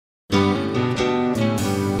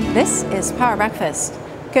This is Power Breakfast.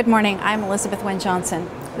 Good morning, I'm Elizabeth Wynne-Johnson.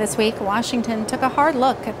 This week, Washington took a hard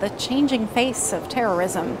look at the changing face of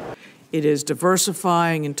terrorism. It is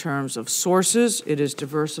diversifying in terms of sources. It is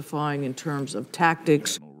diversifying in terms of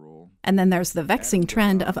tactics. And then there's the vexing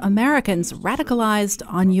trend of Americans radicalized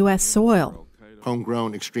on U.S. soil.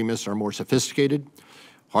 Homegrown extremists are more sophisticated,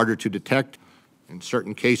 harder to detect. In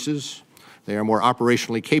certain cases, they are more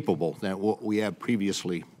operationally capable than what we have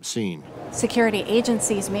previously seen. Security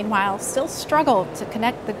agencies, meanwhile, still struggle to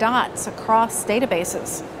connect the dots across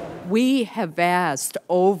databases. We have asked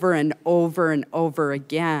over and over and over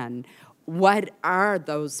again, what are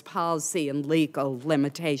those policy and legal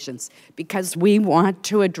limitations? Because we want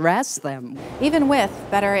to address them. Even with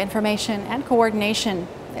better information and coordination,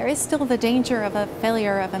 there is still the danger of a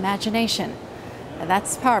failure of imagination. And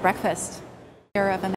that's Power Breakfast.